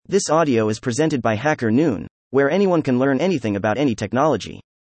This audio is presented by Hacker Noon, where anyone can learn anything about any technology.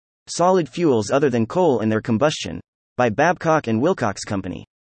 Solid fuels other than coal and their combustion, by Babcock and Wilcox Company.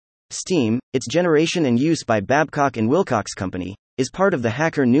 Steam, its generation and use by Babcock and Wilcox Company, is part of the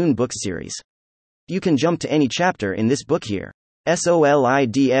Hacker Noon book series. You can jump to any chapter in this book here.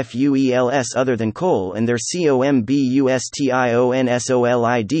 SOLID other than coal and their COMBUSTION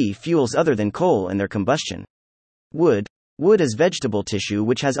fuels other than coal and their combustion. Wood is vegetable tissue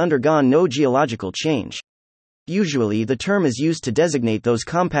which has undergone no geological change. Usually the term is used to designate those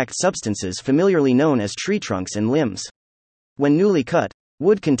compact substances familiarly known as tree trunks and limbs. When newly cut,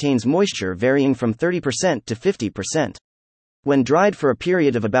 wood contains moisture varying from 30% to 50%. When dried for a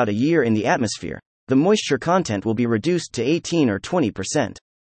period of about a year in the atmosphere, the moisture content will be reduced to 18 or 20%.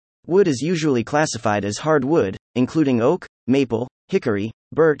 Wood is usually classified as hardwood, including oak, maple, hickory,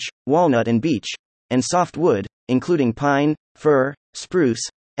 birch, walnut and beech, and softwood, including pine, fir, spruce,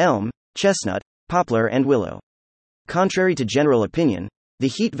 elm, chestnut, poplar and willow. Contrary to general opinion, the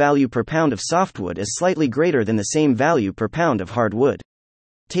heat value per pound of softwood is slightly greater than the same value per pound of hardwood.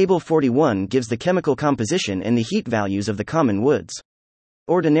 Table 41 gives the chemical composition and the heat values of the common woods.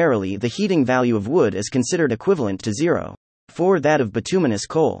 Ordinarily, the heating value of wood is considered equivalent to 0.4 that of bituminous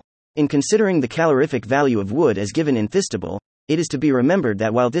coal. In considering the calorific value of wood as given in Thistable, it is to be remembered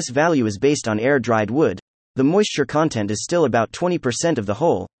that while this value is based on air-dried wood, the moisture content is still about 20% of the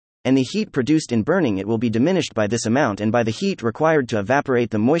whole, and the heat produced in burning it will be diminished by this amount and by the heat required to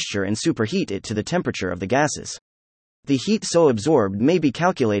evaporate the moisture and superheat it to the temperature of the gases. The heat so absorbed may be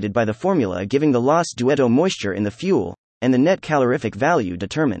calculated by the formula giving the lost duetto moisture in the fuel, and the net calorific value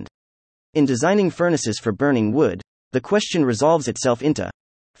determined. In designing furnaces for burning wood, the question resolves itself into: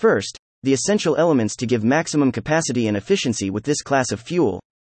 first, the essential elements to give maximum capacity and efficiency with this class of fuel,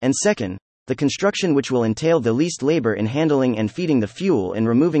 and second, the construction which will entail the least labor in handling and feeding the fuel and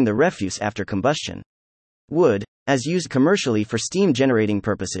removing the refuse after combustion. Wood, as used commercially for steam generating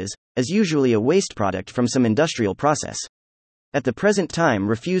purposes, is usually a waste product from some industrial process. At the present time,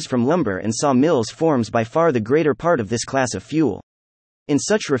 refuse from lumber and saw mills forms by far the greater part of this class of fuel. In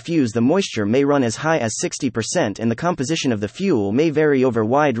such refuse the moisture may run as high as 60% and the composition of the fuel may vary over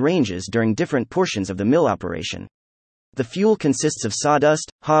wide ranges during different portions of the mill operation. The fuel consists of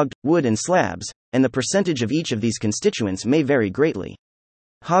sawdust, hogged, wood and slabs, and the percentage of each of these constituents may vary greatly.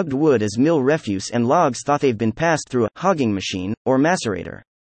 Hogged wood is mill refuse and logs thought they've been passed through a hogging machine, or macerator.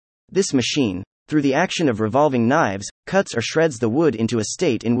 This machine, through the action of revolving knives, cuts or shreds the wood into a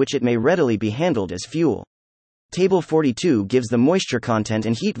state in which it may readily be handled as fuel. Table 42 gives the moisture content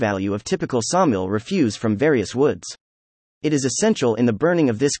and heat value of typical sawmill refuse from various woods. It is essential in the burning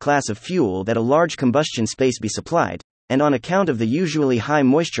of this class of fuel that a large combustion space be supplied, and on account of the usually high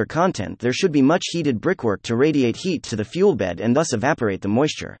moisture content there should be much heated brickwork to radiate heat to the fuel bed and thus evaporate the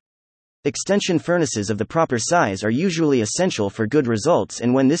moisture. Extension furnaces of the proper size are usually essential for good results,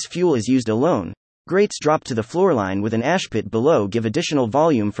 and when this fuel is used alone, grates dropped to the floorline with an ashpit below give additional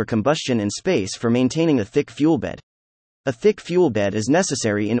volume for combustion and space for maintaining a thick fuel bed. A thick fuel bed is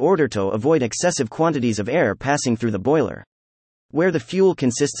necessary in order to avoid excessive quantities of air passing through the boiler. Where the fuel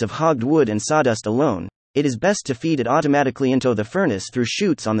consists of hogged wood and sawdust alone, it is best to feed it automatically into the furnace through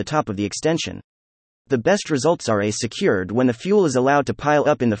chutes on the top of the extension. The best results are secured when the fuel is allowed to pile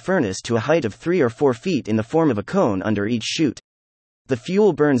up in the furnace to a height of 3 or 4 feet in the form of a cone under each chute. The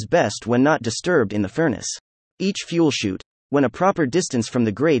fuel burns best when not disturbed in the furnace. Each fuel chute, when a proper distance from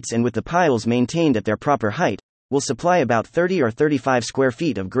the grates and with the piles maintained at their proper height, will supply about 30 or 35 square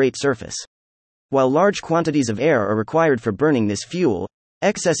feet of grate surface. While large quantities of air are required for burning this fuel,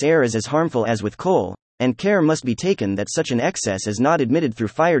 excess air is as harmful as with coal, and care must be taken that such an excess is not admitted through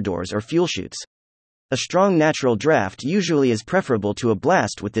fire doors or fuel chutes. A strong natural draft usually is preferable to a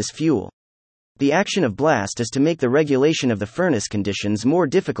blast with this fuel. The action of blast is to make the regulation of the furnace conditions more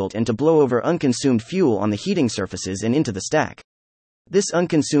difficult and to blow over unconsumed fuel on the heating surfaces and into the stack. This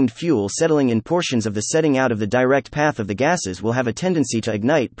unconsumed fuel settling in portions of the setting out of the direct path of the gases will have a tendency to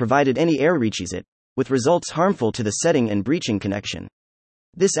ignite provided any air reaches it, with results harmful to the setting and breaching connection.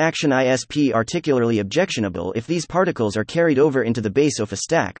 This action is particularly objectionable if these particles are carried over into the base of a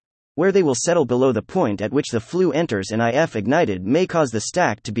stack, where they will settle below the point at which the flue enters and if ignited may cause the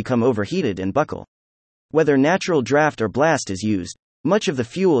stack to become overheated and buckle. Whether natural draft or blast is used, much of the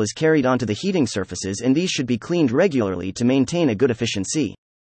fuel is carried onto the heating surfaces and these should be cleaned regularly to maintain a good efficiency.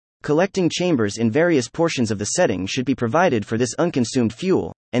 Collecting chambers in various portions of the setting should be provided for this unconsumed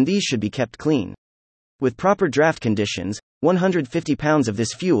fuel, and these should be kept clean. With proper draft conditions, 150 pounds of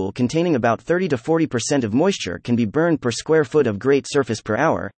this fuel containing about 30 to 40% of moisture can be burned per square foot of grate surface per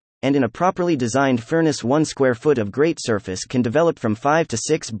hour, and in a properly designed furnace 1 square foot of grate surface can develop from 5 to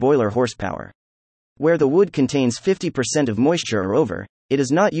 6 boiler horsepower. Where the wood contains 50% of moisture or over, it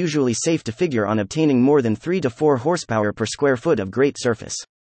is not usually safe to figure on obtaining more than 3 to 4 horsepower per square foot of grate surface.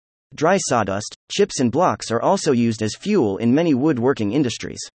 Dry sawdust, chips and blocks are also used as fuel in many woodworking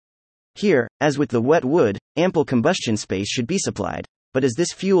industries. Here, as with the wet wood, ample combustion space should be supplied, but as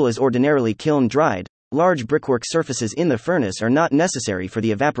this fuel is ordinarily kiln-dried, large brickwork surfaces in the furnace are not necessary for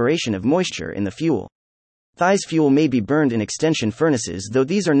the evaporation of moisture in the fuel. Thies fuel may be burned in extension furnaces, though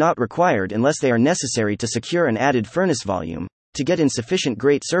these are not required unless they are necessary to secure an added furnace volume, to get insufficient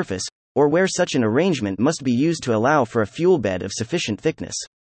grate surface, or where such an arrangement must be used to allow for a fuel bed of sufficient thickness.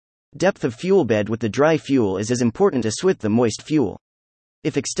 Depth of fuel bed with the dry fuel is as important as with the moist fuel.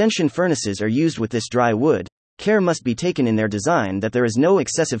 If extension furnaces are used with this dry wood, care must be taken in their design that there is no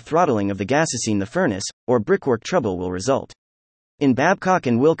excessive throttling of the gases in the furnace, or brickwork trouble will result. In Babcock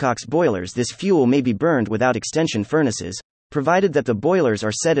and Wilcox boilers, this fuel may be burned without extension furnaces, provided that the boilers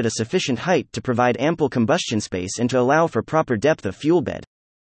are set at a sufficient height to provide ample combustion space and to allow for proper depth of fuel bed.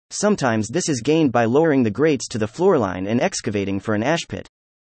 Sometimes this is gained by lowering the grates to the floor line and excavating for an ash pit.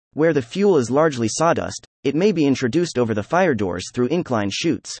 Where the fuel is largely sawdust, it may be introduced over the fire doors through inclined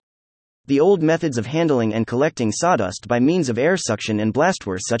chutes. The old methods of handling and collecting sawdust by means of air suction and blast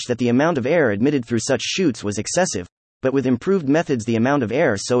were such that the amount of air admitted through such chutes was excessive, but with improved methods the amount of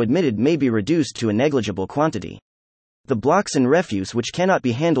air so admitted may be reduced to a negligible quantity. The blocks and refuse which cannot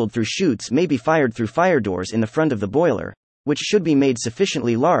be handled through chutes may be fired through fire doors in the front of the boiler, which should be made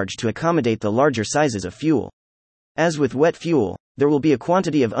sufficiently large to accommodate the larger sizes of fuel. As with wet fuel, there will be a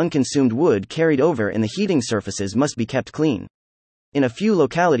quantity of unconsumed wood carried over and the heating surfaces must be kept clean. In a few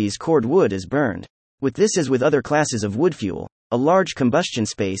localities cord wood is burned. With this as with other classes of wood fuel, a large combustion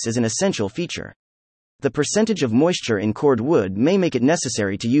space is an essential feature. The percentage of moisture in cord wood may make it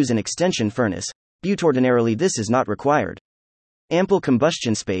necessary to use an extension furnace, but ordinarily this is not required. Ample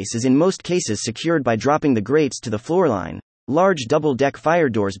combustion space is in most cases secured by dropping the grates to the floor line, large double-deck fire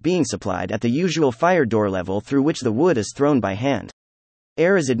doors being supplied at the usual fire door level through which the wood is thrown by hand.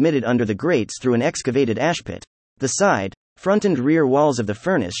 Air is admitted under the grates through an excavated ash pit. The side, front and rear walls of the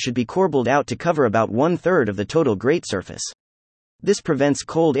furnace should be corbelled out to cover about 1/3 of the total grate surface. This prevents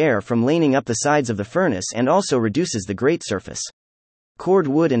cold air from laning up the sides of the furnace and also reduces the grate surface. Cord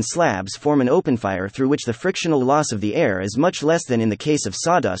wood and slabs form an open fire through which the frictional loss of the air is much less than in the case of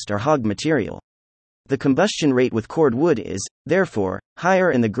sawdust or hog material. The combustion rate with cord wood is, therefore,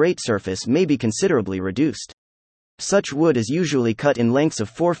 higher and the grate surface may be considerably reduced. Such wood is usually cut in lengths of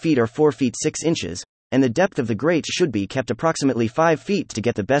 4 feet or 4 feet 6 inches, and the depth of the grates should be kept approximately 5 feet to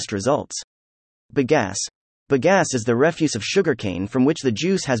get the best results. Bagasse. Bagasse is the refuse of sugarcane from which the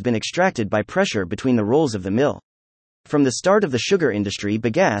juice has been extracted by pressure between the rolls of the mill. From the start of the sugar industry,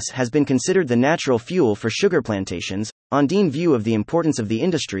 bagasse has been considered the natural fuel for sugar plantations. On Dean view of the importance of the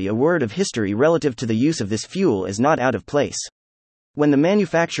industry, a word of history relative to the use of this fuel is not out of place. When the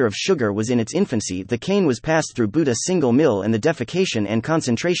manufacture of sugar was in its infancy, the cane was passed through but a single mill and the defecation and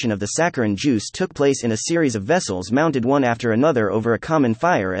concentration of the saccharin juice took place in a series of vessels mounted one after another over a common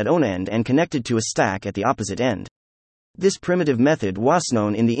fire at one end and connected to a stack at the opposite end. This primitive method was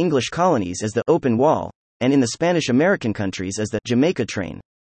known in the English colonies as the open wall, and in the Spanish-American countries as the Jamaica train.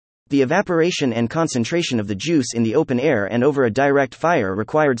 The evaporation and concentration of the juice in the open air and over a direct fire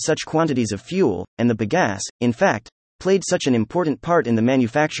required such quantities of fuel, and the bagasse, in fact, played such an important part in the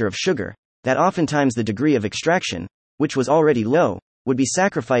manufacture of sugar, that oftentimes the degree of extraction, which was already low, would be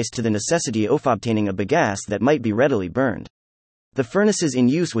sacrificed to the necessity of obtaining a bagasse that might be readily burned. The furnaces in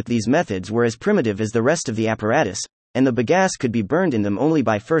use with these methods were as primitive as the rest of the apparatus, and the bagasse could be burned in them only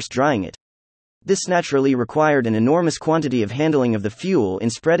by first drying it. This naturally required an enormous quantity of handling of the fuel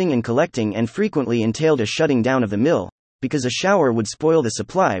in spreading and collecting and frequently entailed a shutting down of the mill, because a shower would spoil the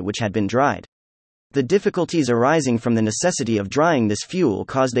supply which had been dried. The difficulties arising from the necessity of drying this fuel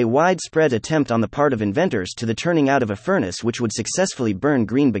caused a widespread attempt on the part of inventors to the turning out of a furnace which would successfully burn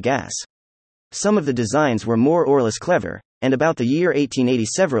green bagasse. Some of the designs were more or less clever, and about the year 1880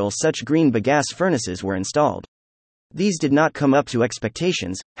 several such green bagasse furnaces were installed. These did not come up to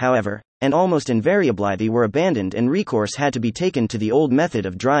expectations, however, and almost invariably they were abandoned and recourse had to be taken to the old method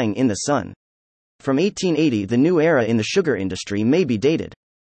of drying in the sun. From 1880 the new era in the sugar industry may be dated.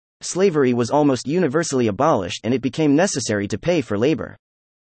 Slavery was almost universally abolished and it became necessary to pay for labor.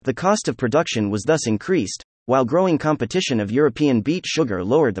 The cost of production was thus increased, while growing competition of European beet sugar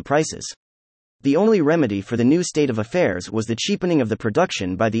lowered the prices. The only remedy for the new state of affairs was the cheapening of the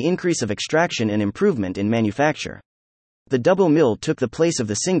production by the increase of extraction and improvement in manufacture. The double mill took the place of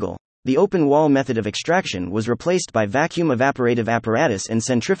the single, the open wall method of extraction was replaced by vacuum evaporative apparatus, and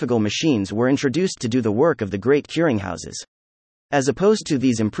centrifugal machines were introduced to do the work of the great curing houses. As opposed to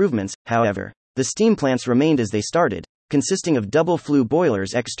these improvements, however, the steam plants remained as they started, consisting of double flue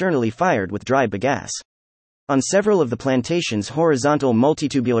boilers externally fired with dry bagasse. On several of the plantations, horizontal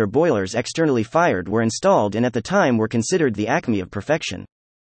multitubular boilers externally fired were installed and at the time were considered the acme of perfection.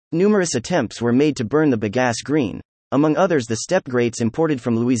 Numerous attempts were made to burn the bagasse green, among others the step grates imported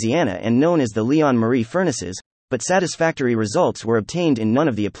from Louisiana and known as the Leon Marie furnaces, but satisfactory results were obtained in none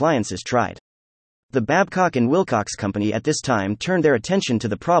of the appliances tried. The Babcock and Wilcox Company at this time turned their attention to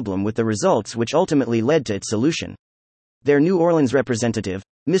the problem with the results which ultimately led to its solution. Their New Orleans representative,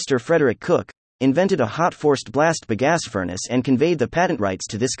 Mr. Frederick Cook, invented a hot forced blast bagasse furnace and conveyed the patent rights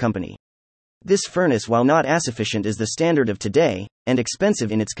to this company. This furnace, while not as efficient as the standard of today, and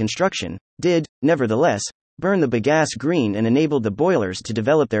expensive in its construction, did, nevertheless, burn the bagasse green and enabled the boilers to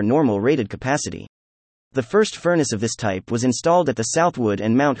develop their normal rated capacity. The first furnace of this type was installed at the Southwood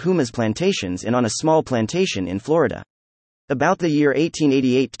and Mount Humas plantations and on a small plantation in Florida. About the year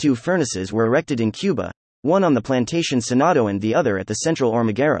 1888, 2 furnaces were erected in Cuba, one on the plantation Sonado and the other at the Central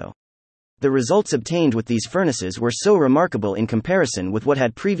Hormiguero. The results obtained with these furnaces were so remarkable in comparison with what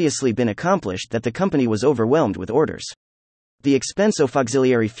had previously been accomplished that the company was overwhelmed with orders. The expense of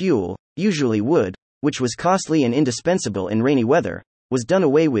auxiliary fuel, usually wood, which was costly and indispensable in rainy weather, was done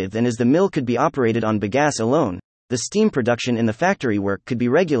away with, and as the mill could be operated on bagasse alone, the steam production in the factory work could be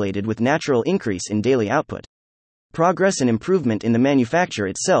regulated with natural increase in daily output. Progress and improvement in the manufacture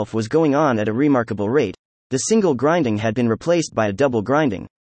itself was going on at a remarkable rate. The single grinding had been replaced by a double grinding,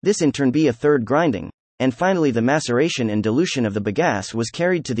 this in turn be a third grinding, and finally the maceration and dilution of the bagasse was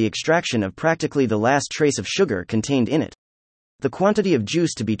carried to the extraction of practically the last trace of sugar contained in it. The quantity of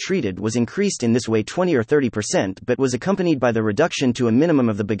juice to be treated was increased in this way 20 or 30%, but was accompanied by the reduction to a minimum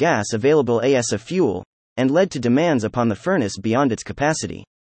of the bagasse available as a fuel, and led to demands upon the furnace beyond its capacity.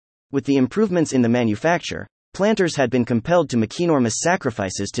 With the improvements in the manufacture, planters had been compelled to make enormous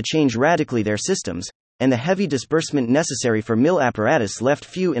sacrifices to change radically their systems, and the heavy disbursement necessary for mill apparatus left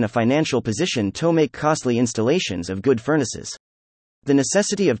few in a financial position to make costly installations of good furnaces. The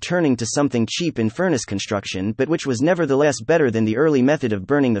necessity of turning to something cheap in furnace construction, but which was nevertheless better than the early method of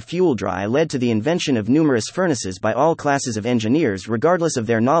burning the fuel dry, led to the invention of numerous furnaces by all classes of engineers regardless of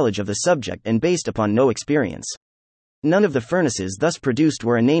their knowledge of the subject and based upon no experience. None of the furnaces thus produced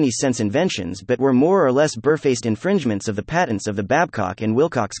were in any sense inventions, but were more or less barefaced infringements of the patents of the Babcock and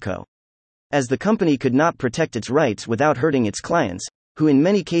Wilcox Co. As the company could not protect its rights without hurting its clients, who in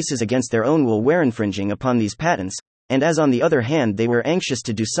many cases against their own will were infringing upon these patents, and as on the other hand they were anxious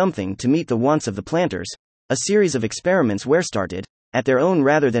to do something to meet the wants of the planters, a series of experiments were started, at their own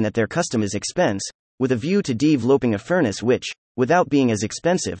rather than at their customers' expense, with a view to developing a furnace which, without being as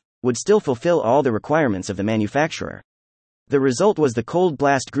expensive, would still fulfill all the requirements of the manufacturer. The result was the cold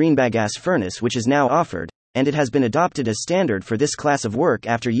blast green bagasse furnace, which is now offered, and it has been adopted as standard for this class of work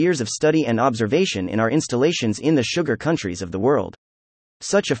after years of study and observation in our installations in the sugar countries of the world.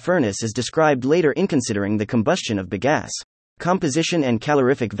 Such a furnace is described later in considering the combustion of bagasse. Composition and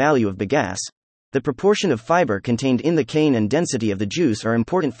calorific value of bagasse. The proportion of fiber contained in the cane and density of the juice are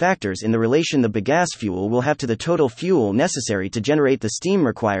important factors in the relation the bagasse fuel will have to the total fuel necessary to generate the steam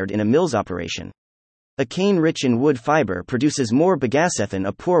required in a mill's operation. A cane rich in wood fiber produces more bagasse than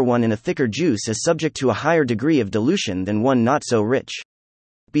a poor one in a thicker juice is subject to a higher degree of dilution than one not so rich.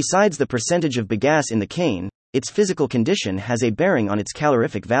 Besides the percentage of bagasse in the cane, its physical condition has a bearing on its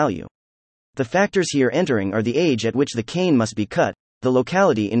calorific value. The factors here entering are the age at which the cane must be cut, the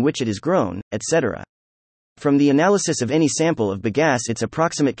locality in which it is grown, etc. From the analysis of any sample of bagasse, its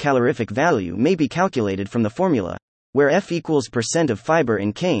approximate calorific value may be calculated from the formula, where F equals % of fiber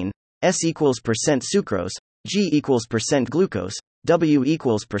in cane, S equals % sucrose, G equals % glucose, W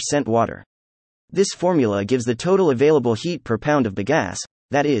equals % water. This formula gives the total available heat per pound of bagasse,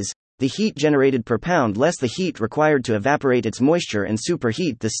 that is, the heat generated per pound less the heat required to evaporate its moisture and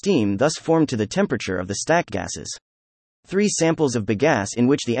superheat the steam thus formed to the temperature of the stacked gases. 3 samples of bagasse in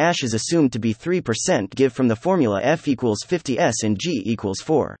which the ash is assumed to be 3% give from the formula F equals 50S and G equals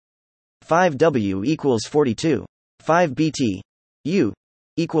 4. 5 W equals 42. 5 BT. U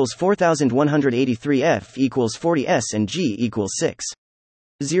equals 4183 F equals 40 S and G equals 6.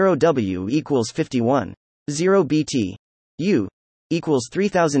 0 W equals 51. 0 BT. U equals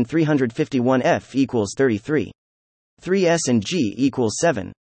 3351 F equals 33. 3 S and G equals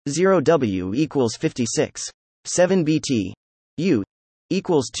 7. 0 W equals 56. 7 BT. U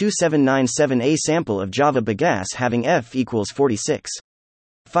equals 2797. A sample of Java bagasse having F equals 46.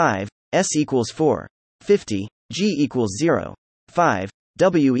 5. S equals 4. 50. G equals 0. 5.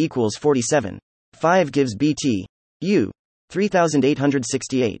 W equals 47. 5 gives BT. U.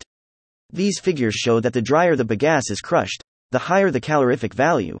 3868. These figures show that the drier the bagasse is crushed, the higher the calorific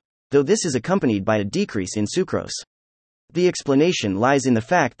value, though this is accompanied by a decrease in sucrose. The explanation lies in the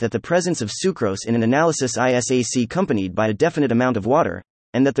fact that the presence of sucrose in an analysis is accompanied by a definite amount of water,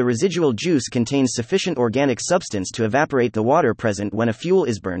 and that the residual juice contains sufficient organic substance to evaporate the water present when a fuel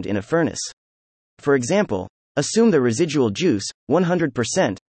is burned in a furnace. For example, assume the residual juice,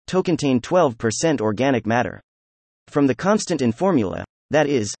 100%, to contain 12% organic matter. From the constant in formula, that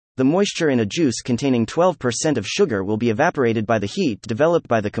is, the moisture in a juice containing 12% of sugar will be evaporated by the heat developed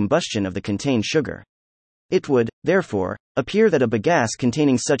by the combustion of the contained sugar. It would, therefore, appear that a bagasse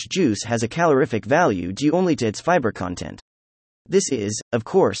containing such juice has a calorific value due only to its fiber content. This is, of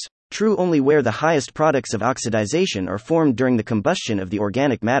course, true only where the highest products of oxidization are formed during the combustion of the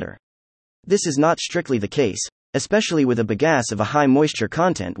organic matter. This is not strictly the case, especially with a bagasse of a high moisture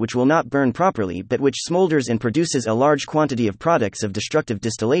content which will not burn properly but which smolders and produces a large quantity of products of destructive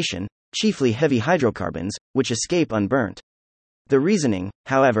distillation, chiefly heavy hydrocarbons, which escape unburnt. The reasoning,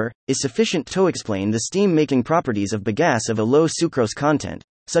 however, is sufficient to explain the steam-making properties of bagasse of a low sucrose content,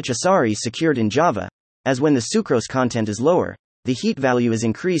 such as sari secured in Java, as when the sucrose content is lower, the heat value is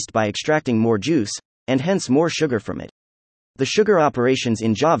increased by extracting more juice, and hence more sugar from it. The sugar operations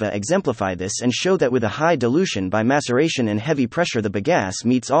in Java exemplify this and show that with a high dilution by maceration and heavy pressure the bagasse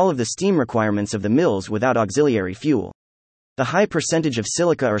meets all of the steam requirements of the mills without auxiliary fuel. The high percentage of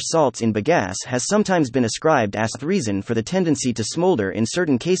silica or salts in bagasse has sometimes been ascribed as the reason for the tendency to smolder in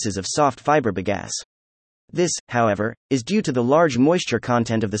certain cases of soft fiber bagasse. This, however, is due to the large moisture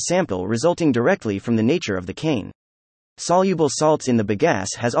content of the sample resulting directly from the nature of the cane. Soluble salts in the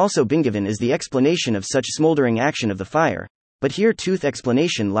bagasse has also been given as the explanation of such smoldering action of the fire, but here tooth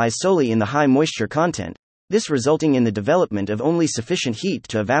explanation lies solely in the high moisture content, this resulting in the development of only sufficient heat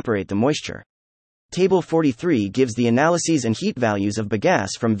to evaporate the moisture. Table 43 gives the analyses and heat values of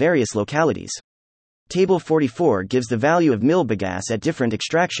bagasse from various localities. Table 44 gives the value of mill bagasse at different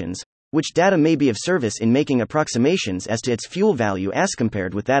extractions, which data may be of service in making approximations as to its fuel value as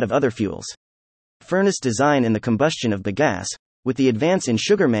compared with that of other fuels. Furnace design and the combustion of bagasse. With the advance in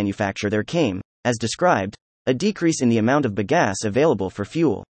sugar manufacture there came, as described, a decrease in the amount of bagasse available for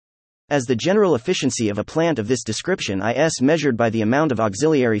fuel. As the general efficiency of a plant of this description is measured by the amount of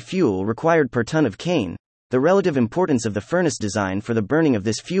auxiliary fuel required per ton of cane, the relative importance of the furnace design for the burning of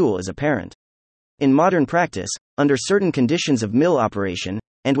this fuel is apparent. In modern practice, under certain conditions of mill operation,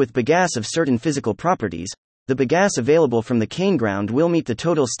 and with bagasse of certain physical properties, the bagasse available from the cane ground will meet the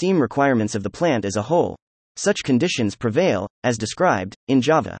total steam requirements of the plant as a whole. Such conditions prevail, as described, in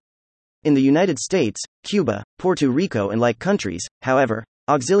Java. In the United States, Cuba, Puerto Rico and like countries, however,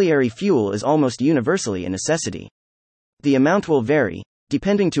 auxiliary fuel is almost universally a necessity. The amount will vary,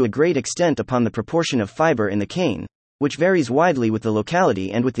 depending to a great extent upon the proportion of fiber in the cane, which varies widely with the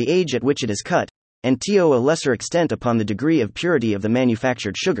locality and with the age at which it is cut, and to a lesser extent upon the degree of purity of the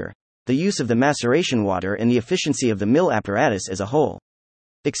manufactured sugar, the use of the maceration water and the efficiency of the mill apparatus as a whole.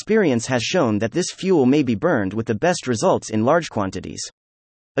 Experience has shown that this fuel may be burned with the best results in large quantities.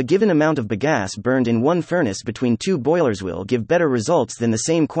 A given amount of bagasse burned in one furnace between two boilers will give better results than the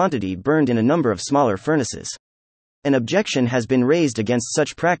same quantity burned in a number of smaller furnaces. An objection has been raised against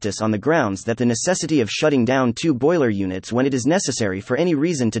such practice on the grounds that the necessity of shutting down two boiler units when it is necessary for any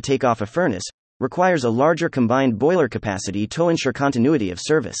reason to take off a furnace requires a larger combined boiler capacity to ensure continuity of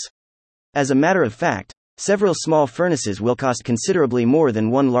service. As a matter of fact, several small furnaces will cost considerably more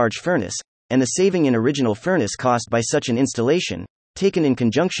than one large furnace, and the saving in original furnace cost by such an installation, taken in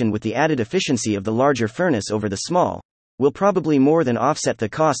conjunction with the added efficiency of the larger furnace over the small, will probably more than offset the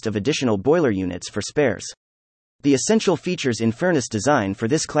cost of additional boiler units for spares. The essential features in furnace design for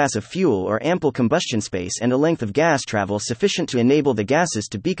this class of fuel are ample combustion space and a length of gas travel sufficient to enable the gases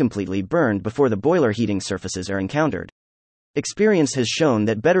to be completely burned before the boiler heating surfaces are encountered. Experience has shown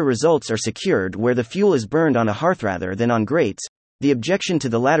that better results are secured where the fuel is burned on a hearth rather than on grates, the objection to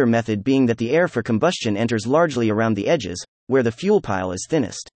the latter method being that the air for combustion enters largely around the edges, where the fuel pile is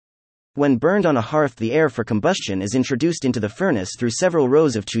thinnest. When burned on a hearth, the air for combustion is introduced into the furnace through several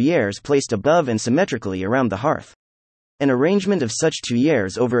rows of tuyères placed above and symmetrically around the hearth. An arrangement of such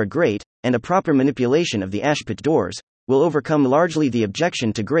tuyères over a grate, and a proper manipulation of the ash pit doors, will overcome largely the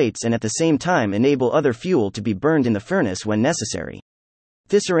objection to grates and at the same time enable other fuel to be burned in the furnace when necessary.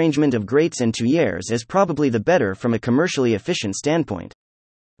 This arrangement of grates and tuyères is probably the better from a commercially efficient standpoint.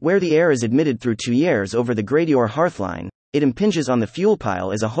 Where the air is admitted through tuyères over the grate or hearth line, it impinges on the fuel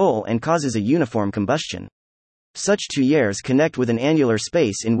pile as a whole and causes a uniform combustion. Such tuyères connect with an annular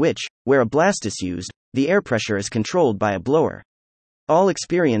space in which, where a blast is used, the air pressure is controlled by a blower. All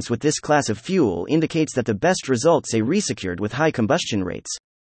experience with this class of fuel indicates that the best results are resecured with high combustion rates.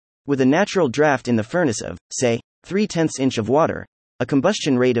 With a natural draft in the furnace of, say, 3/10 inch of water, a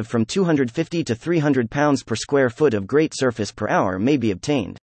combustion rate of from 250 to 300 pounds per square foot of grate surface per hour may be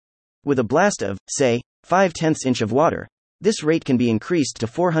obtained. With a blast of, say, 5/10 inch of water, this rate can be increased to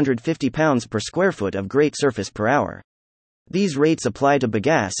 450 pounds per square foot of grate surface per hour. These rates apply to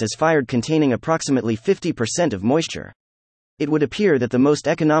bagasse as fired containing approximately 50% of moisture. It would appear that the most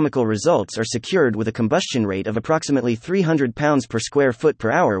economical results are secured with a combustion rate of approximately 300 pounds per square foot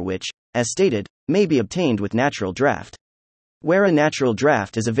per hour, which, as stated, may be obtained with natural draft. Where a natural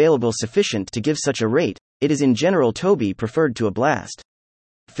draft is available sufficient to give such a rate, it is in general to be preferred to a blast.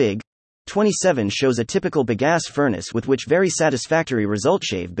 Fig. 27 shows a typical bagasse furnace with which very satisfactory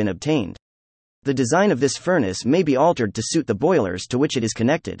results have been obtained. The design of this furnace may be altered to suit the boilers to which it is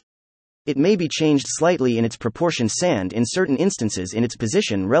connected. It may be changed slightly in its proportion and in certain instances in its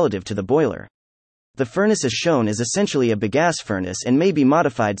position relative to the boiler. The furnace as shown is essentially a bagasse furnace and may be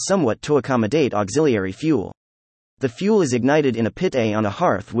modified somewhat to accommodate auxiliary fuel. The fuel is ignited in a pit A on a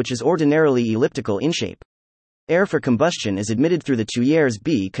hearth which is ordinarily elliptical in shape. Air for combustion is admitted through the tuyères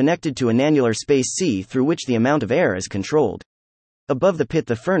B connected to an annular space C through which the amount of air is controlled. Above the pit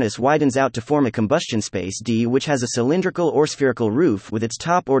the furnace widens out to form a combustion space D which has a cylindrical or spherical roof with its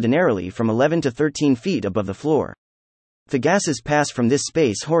top ordinarily from 11 to 13 feet above the floor. The gases pass from this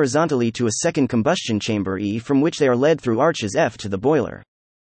space horizontally to a second combustion chamber E from which they are led through arches F to the boiler.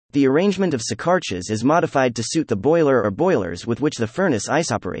 The arrangement of such arches is modified to suit the boiler or boilers with which the furnace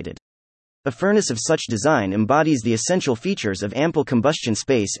is operated. A furnace of such design embodies the essential features of ample combustion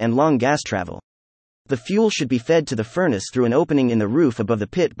space and long gas travel. The fuel should be fed to the furnace through an opening in the roof above the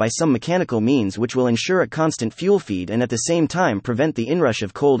pit by some mechanical means which will ensure a constant fuel feed and at the same time prevent the inrush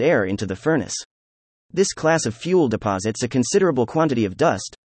of cold air into the furnace. This class of fuel deposits a considerable quantity of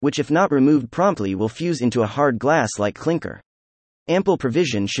dust, which if not removed promptly will fuse into a hard glass like clinker. Ample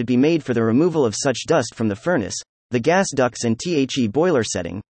provision should be made for the removal of such dust from the furnace, the gas ducts and the boiler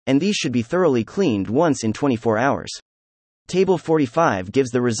setting, and these should be thoroughly cleaned once in 24 hours. Table 45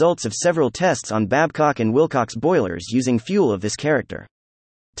 gives the results of several tests on Babcock and Wilcox boilers using fuel of this character.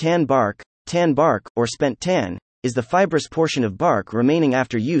 Tan bark, or spent tan, is the fibrous portion of bark remaining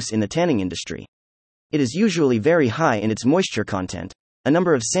after use in the tanning industry. It is usually very high in its moisture content. A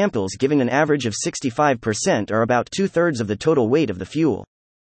number of samples giving an average of 65% are about 2/3 of the total weight of the fuel.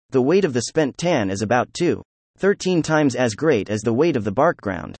 The weight of the spent tan is about 13 times as great as the weight of the bark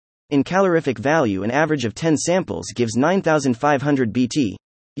ground. In calorific value, an average of 10 samples gives 9,500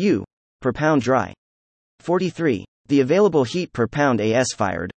 BTU per pound dry. 43. The available heat per pound AS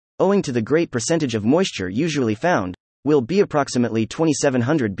fired, owing to the great percentage of moisture usually found, will be approximately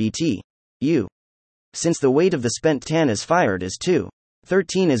 2,700 BTU. Since the weight of the spent tan as fired is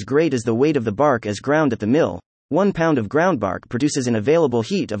 13 as great as the weight of the bark as ground at the mill, 1 pound of ground bark produces an available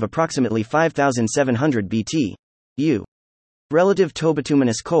heat of approximately 5,700 BTU. Relative to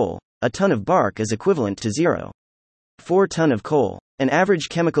bituminous coal, a ton of bark is equivalent to 0.4 ton of coal. An average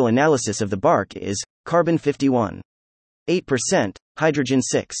chemical analysis of the bark is carbon 51.8%, hydrogen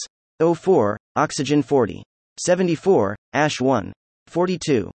 6.04, oxygen 40.74, ash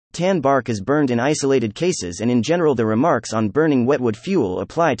 1.42. Tan bark is burned in isolated cases and in general the remarks on burning wetwood fuel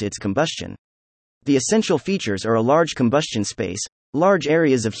apply to its combustion. The essential features are a large combustion space, large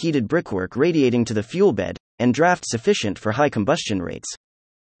areas of heated brickwork radiating to the fuel bed, and draft sufficient for high combustion rates.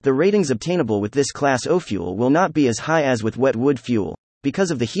 The ratings obtainable with this class O fuel will not be as high as with wet wood fuel,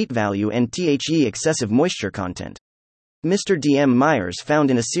 because of the heat value and the excessive moisture content. Mr. D. M. Myers found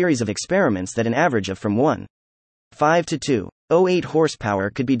in a series of experiments that an average of from 1.5 to 2.08 horsepower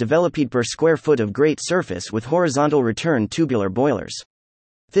could be developed per square foot of grate surface with horizontal return tubular boilers.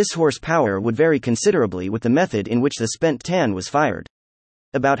 This horsepower would vary considerably with the method in which the spent tan was fired.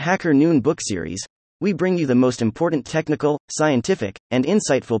 About Hacker Noon book series, we bring you the most important technical, scientific, and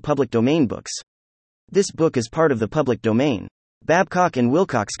insightful public domain books. This book is part of the public domain. Babcock and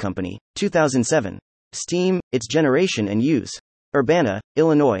Wilcox Company, 2007. Steam, Its Generation and Use. Urbana,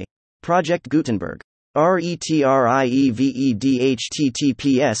 Illinois. Project Gutenberg.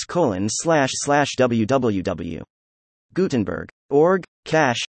 retrieved//www.gutenberg.org,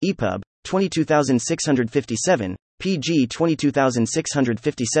 cache, EPUB, 22657, PG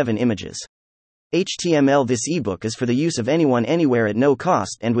 22657 images. HTML. This ebook is for the use of anyone anywhere at no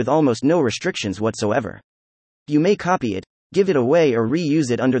cost and with almost no restrictions whatsoever. You may copy it, give it away or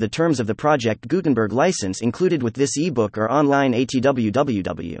reuse it under the terms of the Project Gutenberg license included with this ebook or online at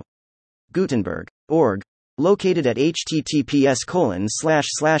www.gutenberg.org, located at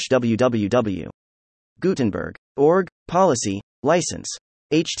https://www.gutenberg.org, policy, License.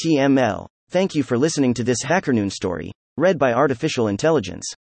 HTML. Thank you for listening to this HackerNoon story, read by Artificial Intelligence.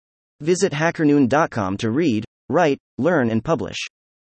 Visit hackernoon.com to read, write, learn, and publish.